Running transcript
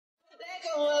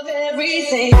of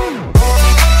everything.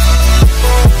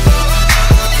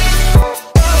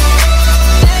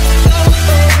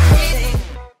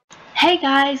 Hey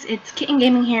guys, it's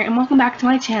KittenGaming here, and welcome back to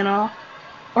my channel,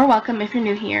 or welcome if you're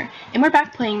new here. And we're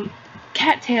back playing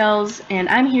Cattails, and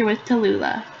I'm here with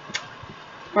Tallulah.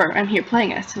 Or I'm here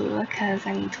playing as Tallulah, because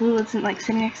I mean Tallulah isn't like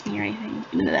sitting next to me or anything,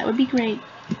 even though that would be great.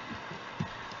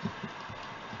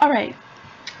 Alright,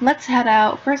 let's head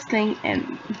out first thing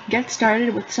and get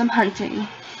started with some hunting.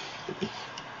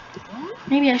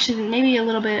 Maybe a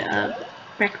little bit of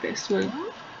breakfast would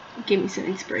give me some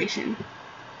inspiration.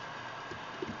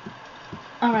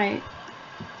 Alright.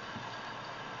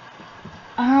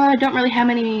 I don't really have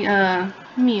many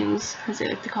mews, as I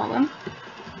like to call them.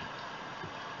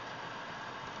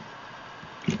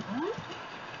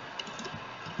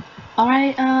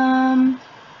 Alright,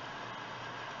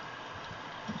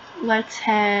 let's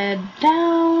head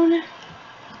down.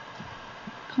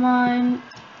 Come on,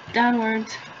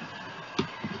 downwards.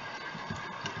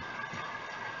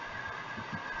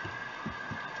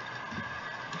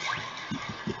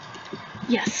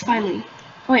 Yes, finally.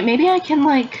 Oh wait, maybe I can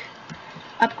like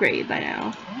upgrade by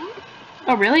now.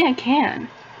 Oh really? I can.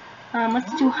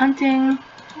 Let's do hunting.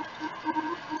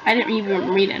 I didn't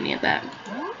even read any of that.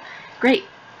 Great.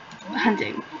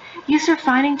 Hunting. Used for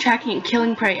finding, tracking, and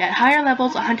killing prey. At higher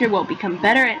levels, a hunter will become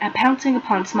better at pouncing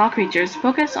upon small creatures,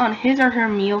 focus on his or her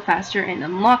meal faster, and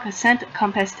unlock a scent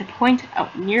compass to point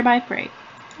out nearby prey.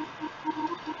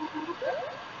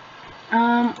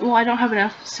 Well, I don't have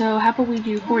enough, so how about we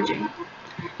do foraging?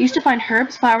 Used to find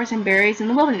herbs, flowers, and berries in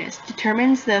the wilderness.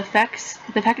 Determines the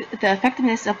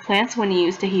effectiveness of plants when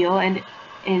used to heal and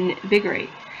invigorate.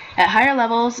 At higher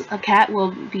levels, a cat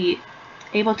will be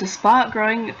able to spot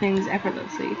growing things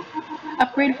effortlessly.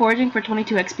 Upgrade foraging for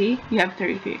 22 XP. You have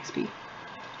 33 XP.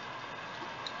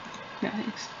 No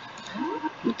thanks.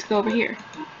 Let's go over here.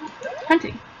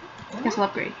 Hunting. Guess I'll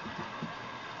upgrade.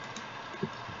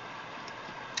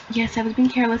 Yes, I was being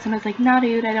careless and I was like, nah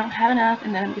dude, I don't have enough,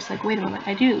 and then I'm just like, wait a moment,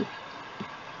 I do.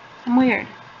 I'm weird.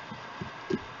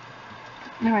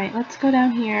 Alright, let's go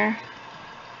down here.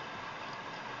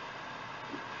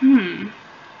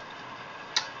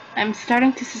 I'm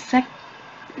starting to suspect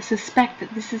that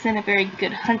this isn't a very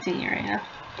good hunting area.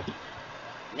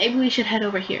 Maybe we should head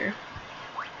over here.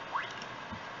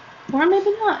 Or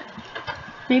maybe not.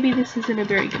 Maybe this isn't a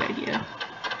very good idea.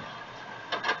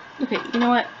 Okay, you know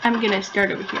what? I'm gonna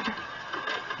start over here.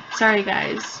 Sorry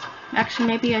guys. Actually,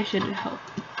 maybe I should help.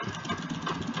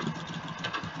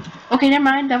 Okay, never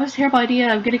mind. That was a terrible idea.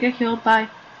 I'm gonna get killed. Bye.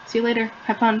 See you later.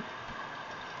 Have fun.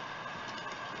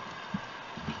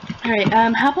 Alright,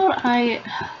 how about I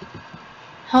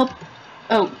help...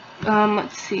 Oh,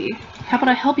 let's see. How about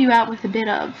I help you out with a bit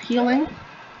of healing?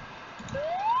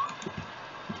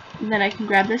 And then I can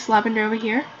grab this lavender over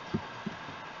here.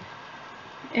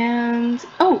 And,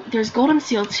 oh, there's golden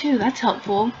seal too, that's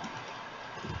helpful.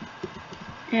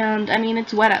 And, I mean,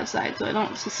 it's wet outside, so I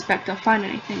don't suspect I'll find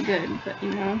anything good, but, you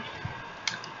know,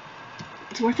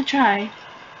 it's worth a try.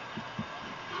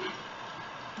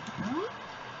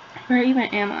 Where even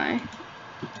am I?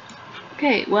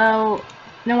 Okay, well,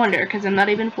 no wonder, because I'm not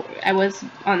even, I was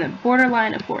on the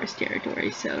borderline of forest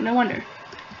territory, so no wonder.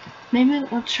 Maybe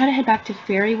let's try to head back to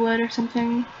Fairywood or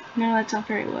something. No, that's not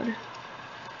Fairywood.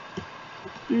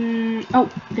 Oh,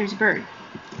 there's a bird.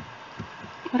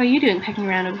 What are you doing pecking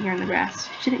around over here in the grass?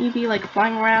 Shouldn't you be, like,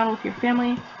 flying around with your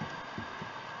family?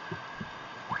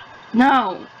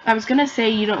 No! I was gonna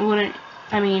say I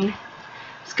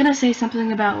was gonna say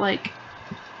something about, like,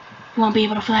 you won't be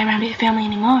able to fly around with your family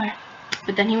anymore.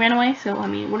 But then he ran away, so, I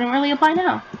mean, it wouldn't really apply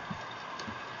now.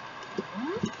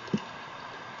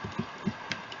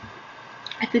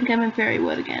 I think I'm in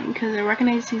Fairywood again, because I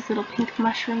recognize these little pink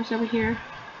mushrooms over here.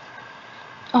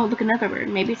 Oh, look, another bird.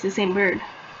 Maybe it's the same bird.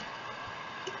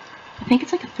 I think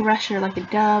it's like a thrush or like a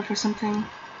dove or something.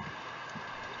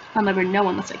 I'll never know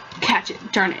unless I catch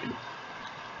it. Darn it.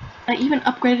 I even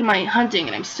upgraded my hunting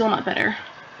and I'm still not better.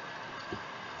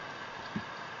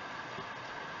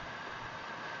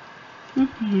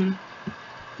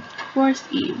 Forest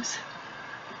eaves.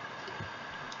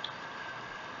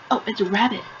 Oh, it's a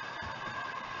rabbit.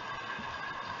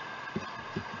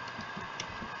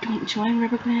 Can we join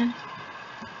River Clan?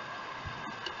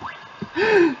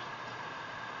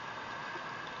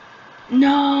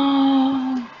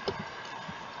 No!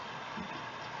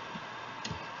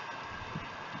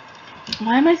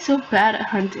 Why am I so bad at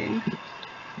hunting?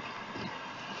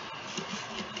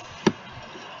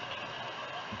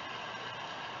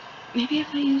 Maybe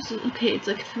if I use... Okay, it's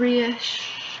like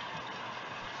 3-ish.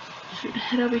 Should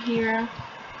head over here.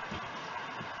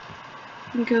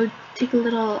 and go take a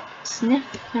little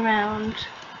sniff around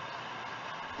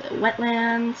the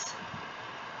wetlands.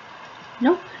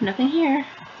 Nope, nothing here.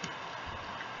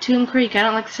 Tomb Creek, I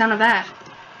don't like the sound of that.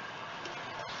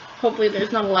 Hopefully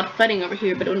there's not a lot of fighting over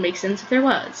here, but it would make sense if there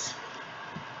was.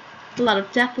 A lot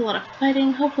of death, a lot of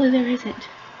fighting. Hopefully there isn't.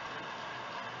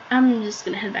 I'm just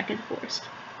gonna head back into the forest.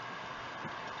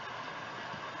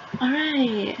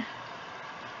 Alright.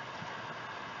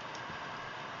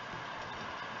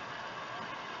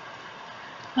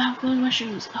 Wow, glowing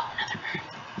mushrooms. Oh, another bird.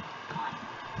 Go on.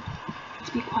 Let's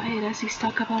be quiet as we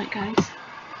stock up on it, guys.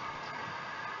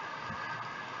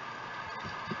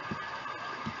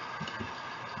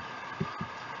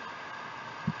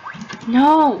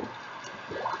 No!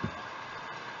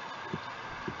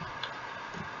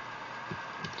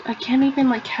 I can't even,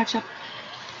 like, catch up.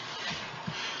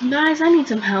 Guys, I need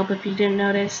some help if you didn't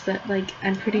notice that, like,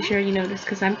 I'm pretty sure you noticed,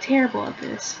 because I'm terrible at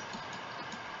this.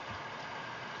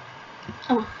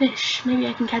 Oh, a fish. Maybe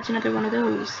I can catch another one of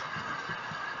those.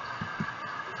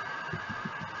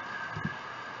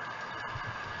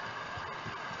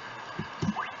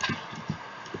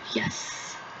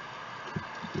 Yes.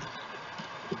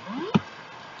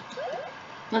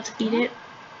 Let's eat it.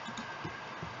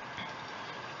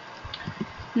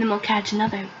 And then we'll catch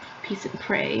another piece of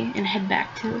prey and head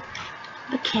back to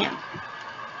the camp.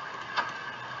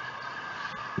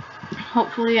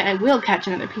 Hopefully I will catch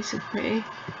another piece of prey.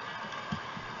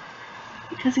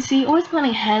 Because you see, always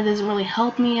planning ahead doesn't really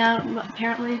help me out,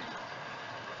 apparently.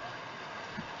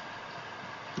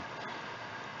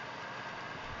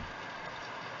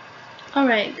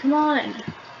 Alright, come on.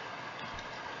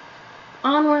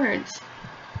 Onwards.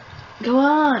 Go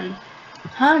on.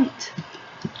 Hunt.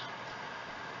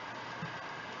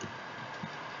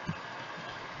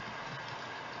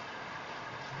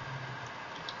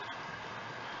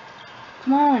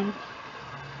 Come on.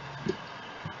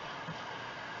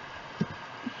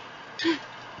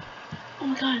 Oh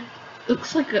my god.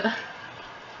 Looks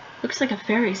like a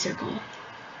fairy circle.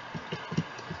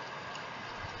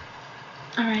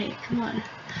 Alright, come on.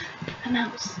 A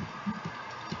mouse.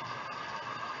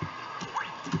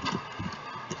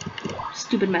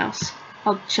 Stupid mouse.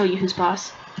 I'll show you who's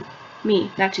boss.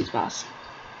 Me, that's who's boss.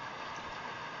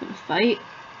 Gonna fight?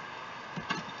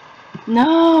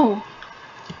 No!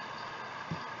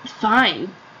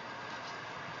 Fine.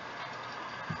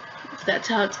 If that's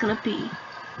how it's gonna be.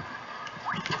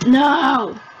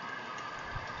 No!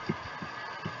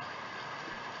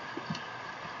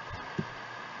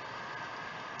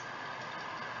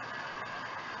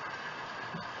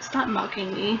 Stop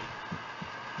mocking me.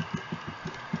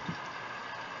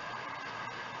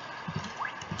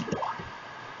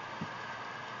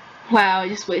 Wow, I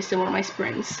just wasted one of my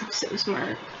springs. I'm so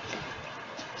smart.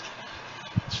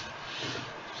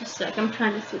 Just a sec, I'm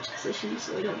trying to switch positions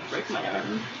so I don't break my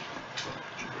arm.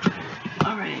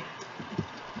 Alright.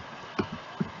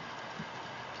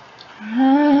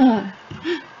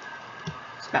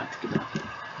 It's about to give up.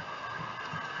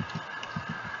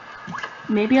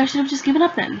 Maybe I should have just given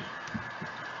up then.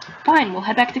 Fine, we'll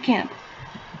head back to camp.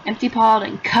 Empty-pawed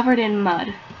and covered in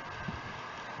mud.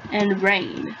 And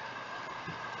rain.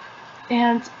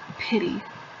 And pity.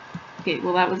 Okay,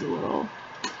 well that was a little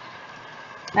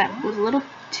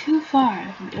too far,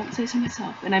 if I don't say so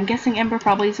myself. And I'm guessing Ember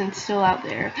probably isn't still out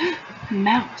there.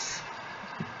 Mouse.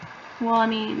 Well, I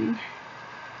mean...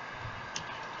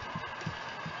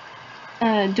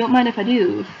 don't mind if I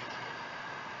do.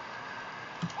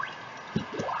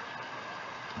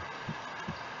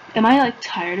 Am I, like,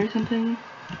 tired or something?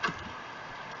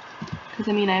 Because,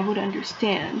 I mean, I would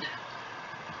understand.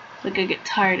 Like, I get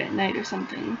tired at night or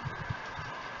something.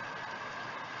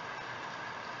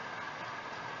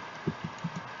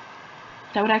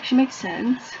 That would actually make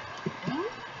sense.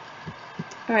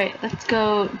 Alright, let's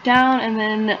go down and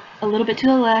then a little bit to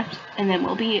the left, and then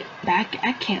we'll be back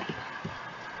at camp.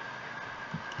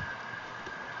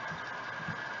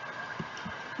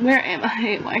 Where am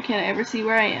I? Why can't I ever see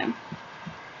where I am?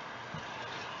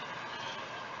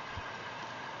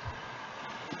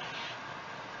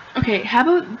 Okay, how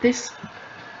about this?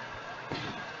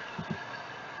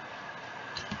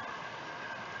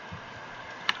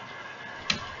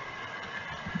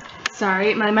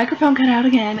 Sorry, my microphone cut out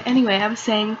again. Anyway, I was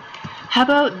saying, how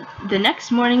about the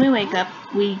next morning we wake up,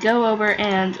 we go over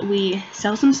and we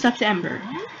sell some stuff to Ember.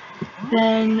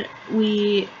 Then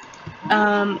we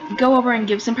go over and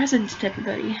give some presents to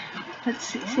everybody. Let's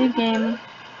see, save game.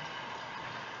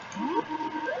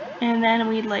 And then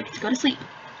we'd like to go to sleep.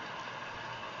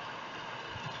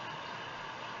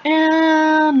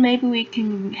 And maybe we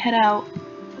can head out.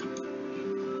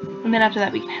 And then after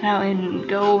that we can head out and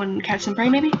go and catch some prey,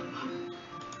 maybe?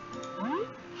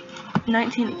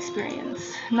 19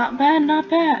 experience. Not bad, not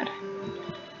bad.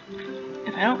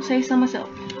 If I don't say so myself.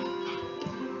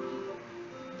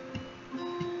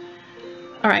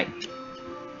 Alright.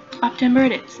 September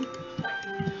it is.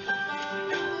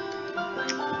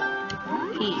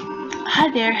 Hey. Hi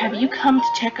there, have you come to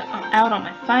check out on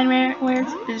my fine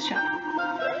wares? This is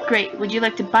Sean. Great, would you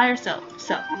like to buy or sell?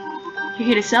 Sell. You're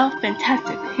here to sell?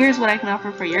 Fantastic. Here's what I can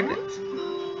offer for your goods.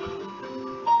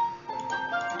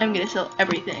 I'm gonna sell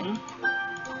everything.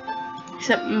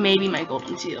 Except maybe my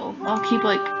golden seal. I'll keep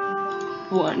like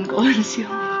one golden seal.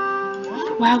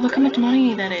 Wow, look how much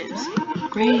money that is.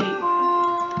 Great.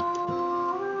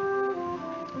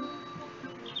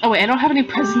 Oh wait, I don't have any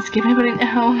presents to give anybody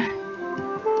now.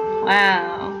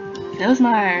 Wow.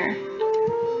 Philsmire.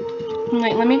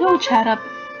 Wait, let me go chat up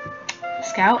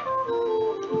Scout.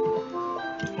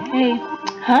 Hey.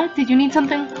 Huh? Did you need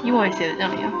something? You always say that,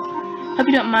 don't you? Hope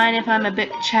you don't mind if I'm a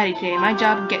bit chatty today. My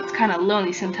job gets kinda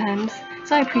lonely sometimes,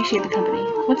 so I appreciate the company.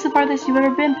 What's the farthest you've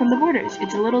ever been from the borders?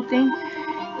 It's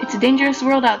a dangerous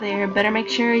world out there. Better make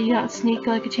sure you don't sneak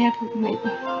like a champion.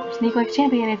 Sneak like a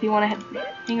champion if you want to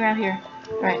hang around here.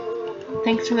 Alright.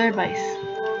 Thanks for the advice.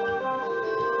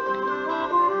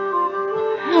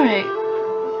 Alright.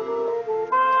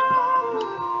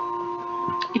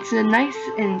 It's a nice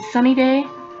and sunny day,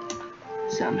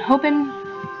 so I'm hoping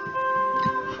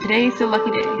today's the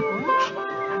lucky day.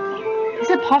 Is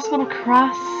it possible to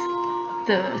cross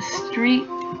the street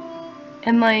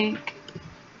and like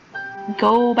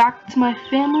go back to my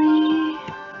family?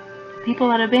 People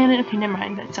that abandoned. Okay, never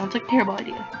mind. That sounds like a terrible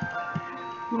idea.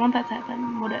 We want that to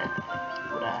happen.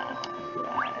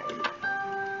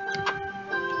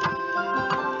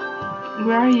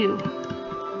 Where are you?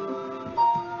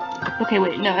 Okay,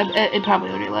 wait. No, it probably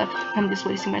already left. I'm just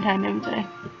wasting my time every day.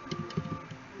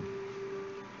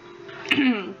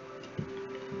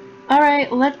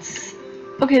 Alright, let's...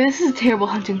 Okay, this is a terrible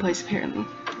hunting place, apparently.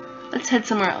 Let's head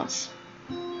somewhere else.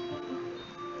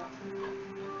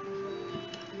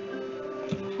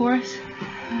 Forest?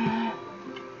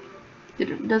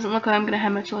 It doesn't look like I'm gonna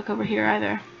have much luck over here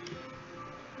either.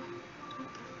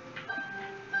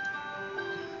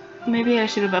 Maybe I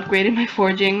should have upgraded my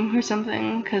foraging or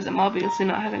something, because I'm obviously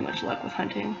not having much luck with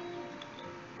hunting.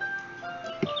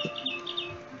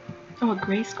 Oh, a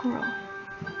gray squirrel.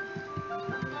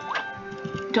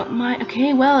 Don't mind.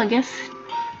 Okay, well, I guess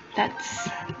that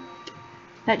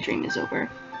dream is over.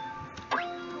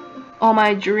 All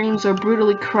my dreams are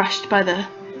brutally crushed by the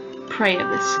prey of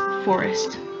this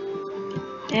forest.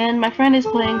 And my friend is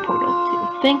playing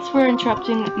Portal 2. Thanks for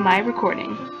interrupting my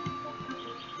recording.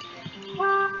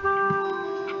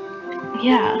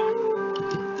 Yeah.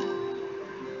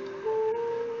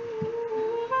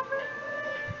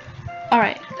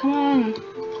 Alright, come on.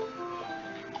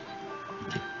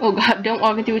 Oh god, don't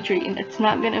walk into a tree. It's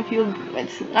not gonna feel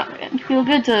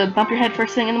good to bump your head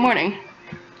first thing in the morning.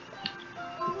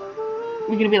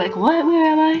 You're gonna be like, what? Where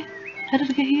am I? How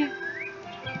did I get here?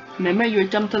 Remember, you were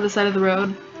dumped on the side of the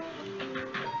road?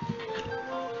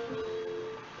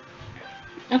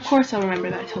 Of course I'll remember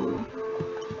that, totally.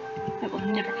 I will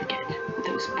never forget what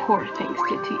those poor things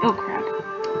did to you. Oh crap.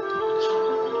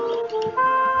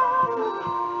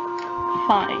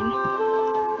 Fine.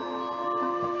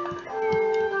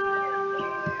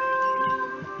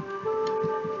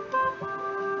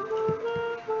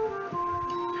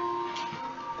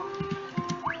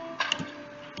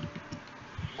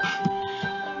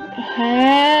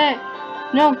 Hey!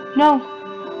 No, no!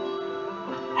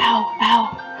 Ow,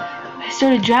 ow! I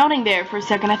started drowning there for a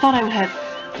second. I thought I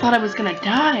was gonna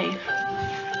die.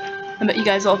 I bet you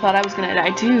guys all thought I was gonna die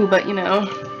too, but you know,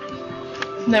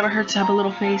 never hurts to have a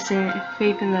little faith in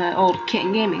the old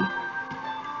KittenGaming.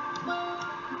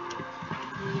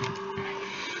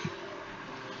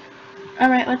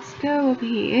 Alright, let's go over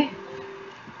here.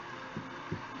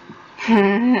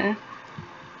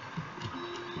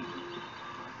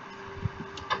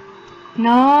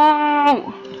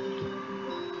 No!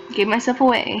 Gave myself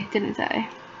away, didn't I?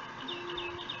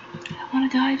 I wanna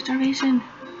die of starvation.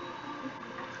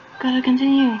 Gotta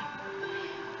continue.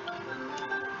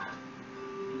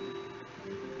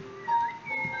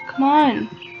 Come on.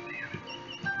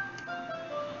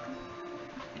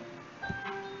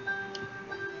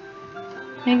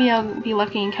 Maybe I'll be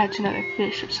lucky and catch another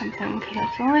fish or something, because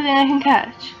that's the only thing I can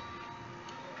catch.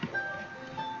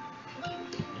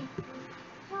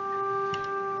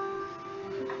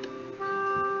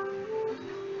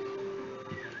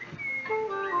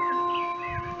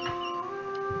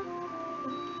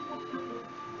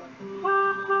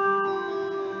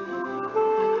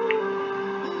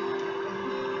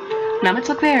 Now let's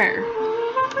look there.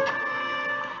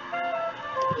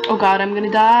 Oh god, I'm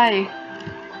gonna die.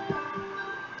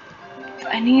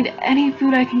 I need any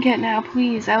food I can get now,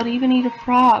 please. I would even eat a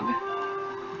frog.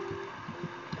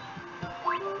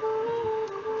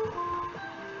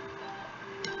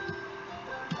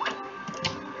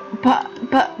 But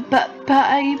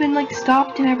I even like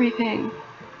stopped and everything.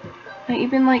 I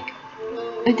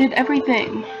did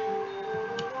everything.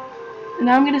 And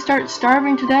now I'm gonna start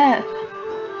starving to death.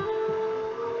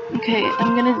 Okay,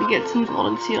 I'm gonna get some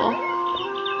golden seal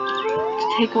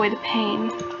to take away the pain.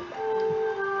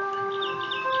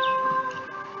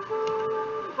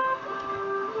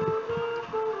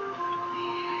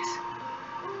 Please.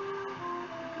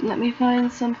 Let me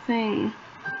find something.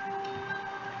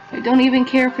 I don't even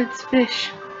care if it's fish.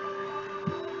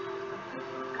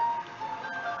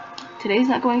 Today's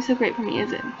not going so great for me,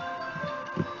 is it?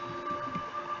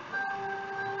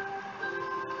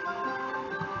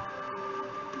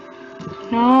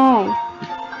 No.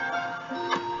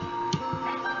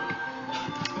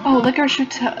 Oh, licorice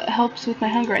helps with my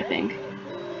hunger, I think.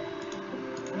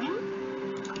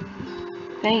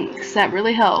 Thanks, that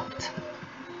really helped.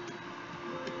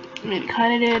 I mean, it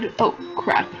kinda did. Oh,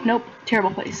 crap. Nope,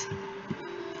 terrible place.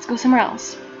 Let's go somewhere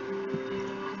else.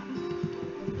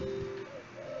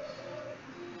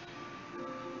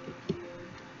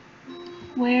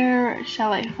 Where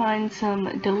shall I find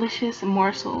some delicious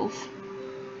morsels?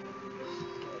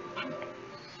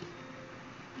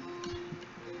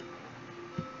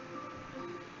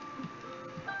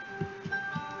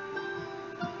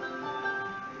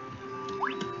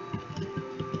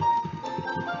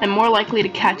 I'm more likely to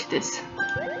catch this.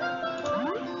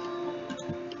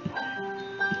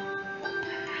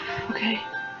 Okay.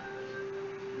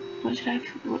 Where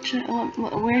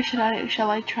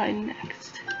shall I try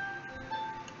next?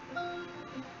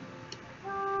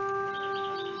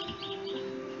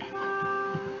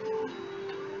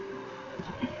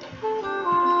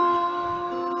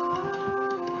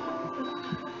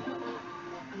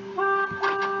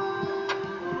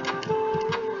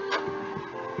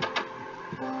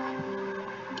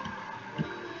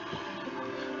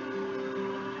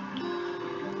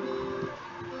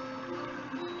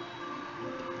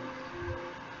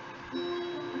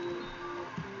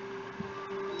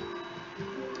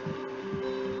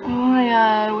 Oh my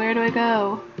god, where do I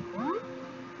go?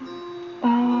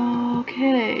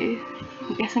 Okay.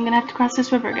 I guess I'm gonna have to cross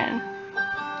this river again.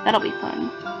 That'll be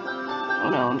fun. Oh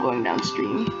no, I'm going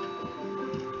downstream.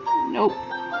 Nope.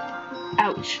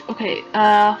 Ouch. Okay,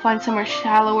 I'll find somewhere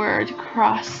shallower to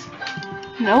cross.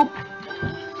 Nope.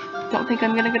 Don't think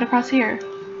I'm gonna get across here.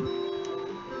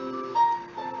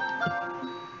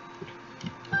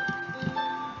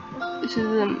 This is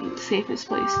the safest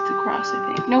place to cross,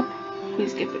 I think. Nope.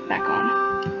 Please get it back on.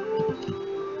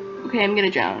 Okay, I'm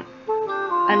gonna drown.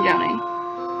 I'm drowning.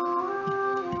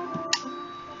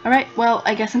 Alright, well,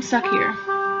 I guess I'm stuck here.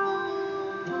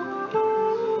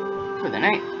 For the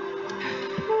night.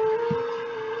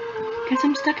 Guess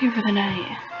I'm stuck here for the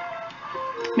night.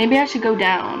 Maybe I should go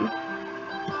down.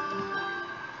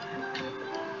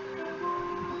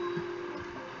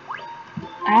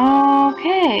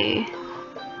 Okay.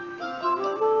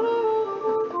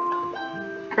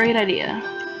 Great idea.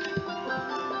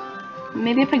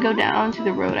 Maybe if I go down to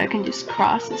the road, I can just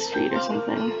cross the street or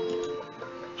something.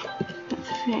 Let's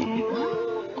see.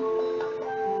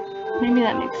 Maybe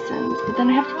that makes sense. But then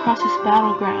I have to cross this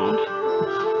battleground.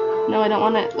 No, I don't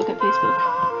want to look at Facebook.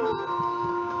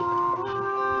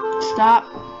 Stop.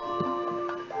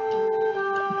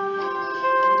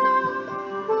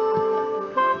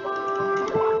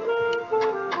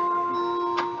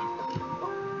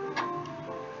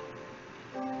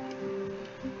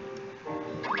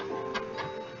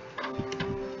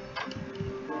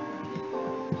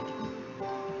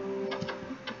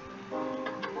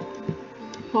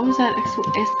 What was that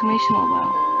exclamation all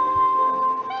about?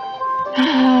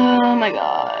 Oh my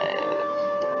god.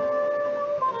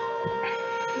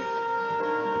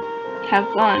 Have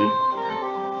fun.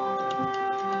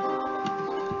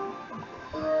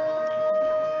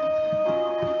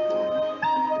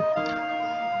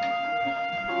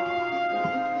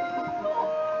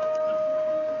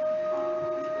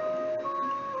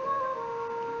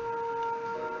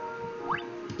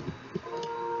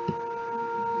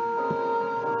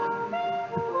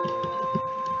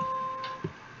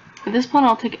 At this point,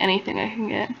 I'll take anything I can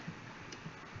get.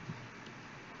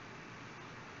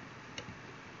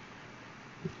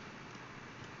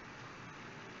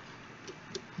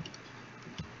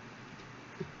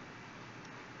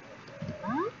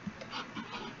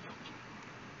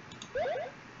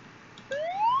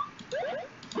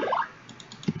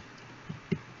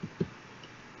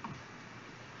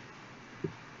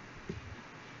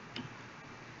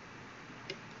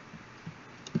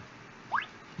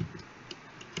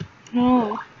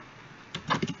 No.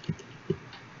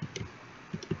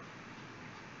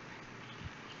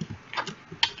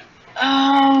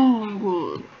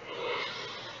 Oh,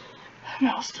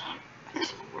 milestone.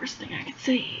 That's the worst thing I could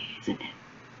say, isn't it?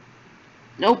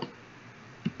 Nope.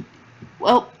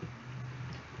 Well,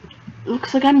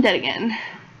 looks like I'm dead again.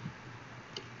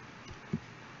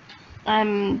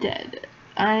 I'm dead.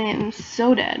 I am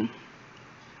so dead.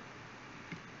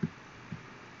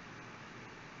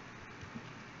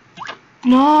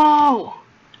 No!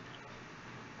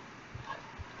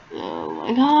 Oh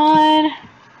my god.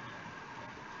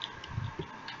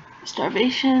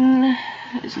 Starvation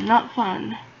is not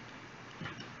fun.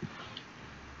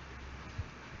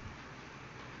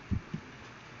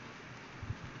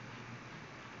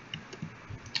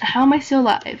 How am I still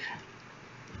alive?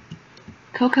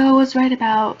 Coco was right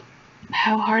about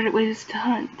how hard it was to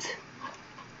hunt,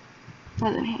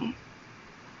 wasn't he?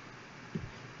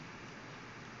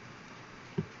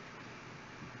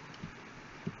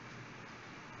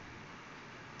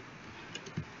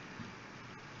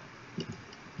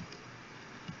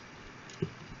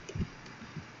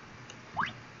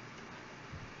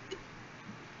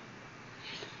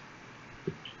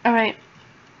 Alright.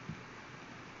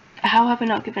 How have I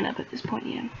not given up at this point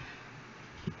yet?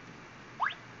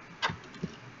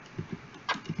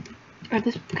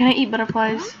 Can I eat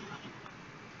butterflies?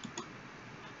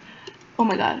 Oh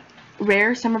my god.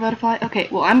 Rare summer butterfly? Okay,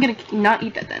 well I'm gonna not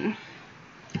eat that then.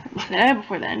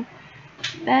 Before then.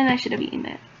 Then I should have eaten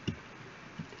it.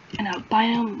 An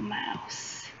albino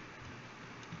mouse.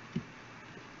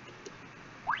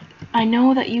 I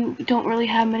know that you don't really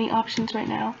have many options right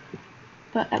now,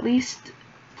 but at least,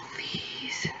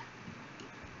 please.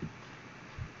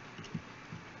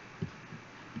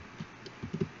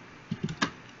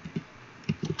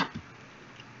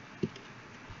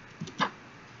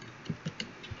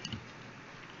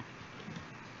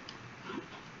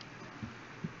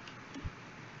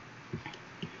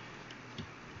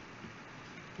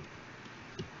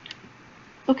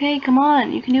 Okay, come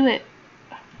on, you can do it.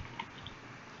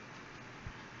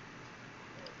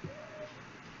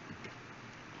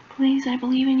 Please, I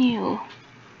believe in you.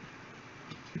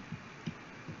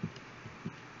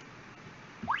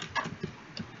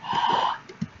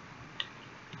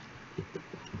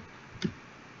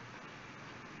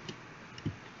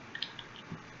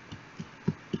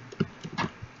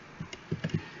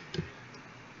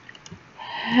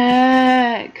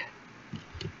 Heck.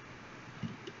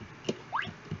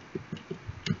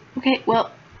 Okay,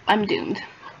 well, I'm doomed.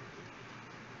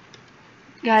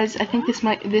 Guys, I think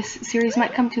this series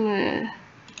might come to a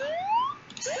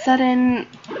sudden,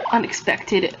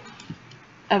 unexpected,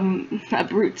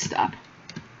 abrupt stop.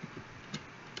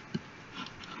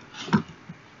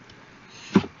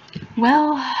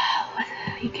 Well,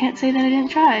 you can't say that I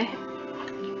didn't try.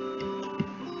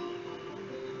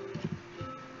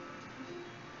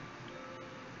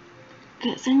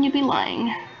 Because then you'd be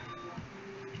lying.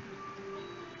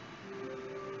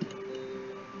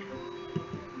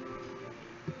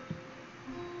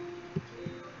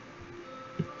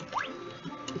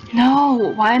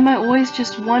 No, why am I always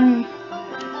just one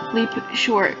leap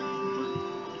short?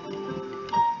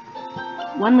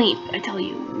 One leap, I tell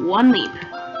you, one leap.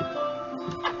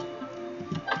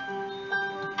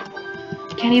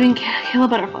 Can't even kill a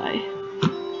butterfly.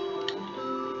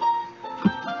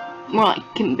 More like,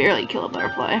 can barely kill a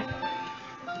butterfly.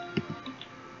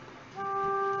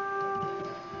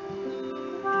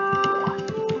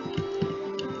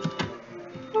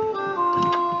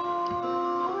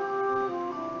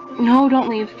 No, don't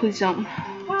leave, please don't.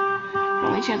 The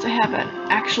only chance I have at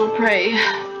actual prey.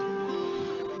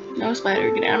 No, spider,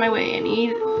 get out of my way, I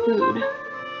need food.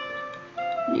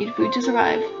 I need food to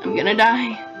survive. I'm gonna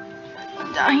die.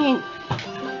 I'm dying.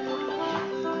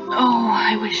 Oh,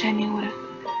 I wish I knew what it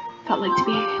felt like to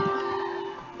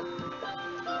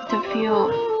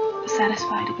feel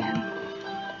satisfied again.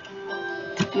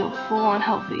 To feel full and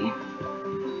healthy.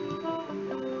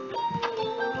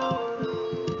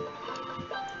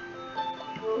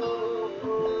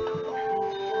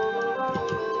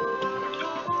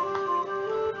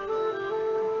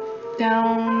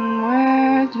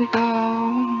 Downwards we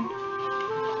go,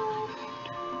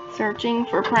 searching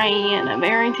for prey in a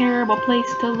very terrible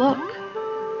place to look.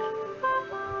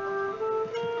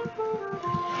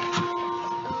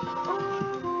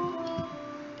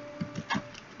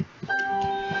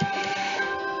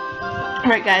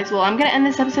 Alright guys, well I'm gonna end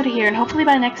this episode here, and hopefully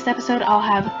by next episode I'll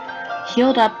have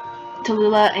healed up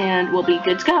Tallulah and we'll be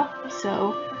good to go.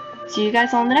 So, see you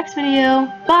guys all in the next video.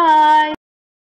 Bye!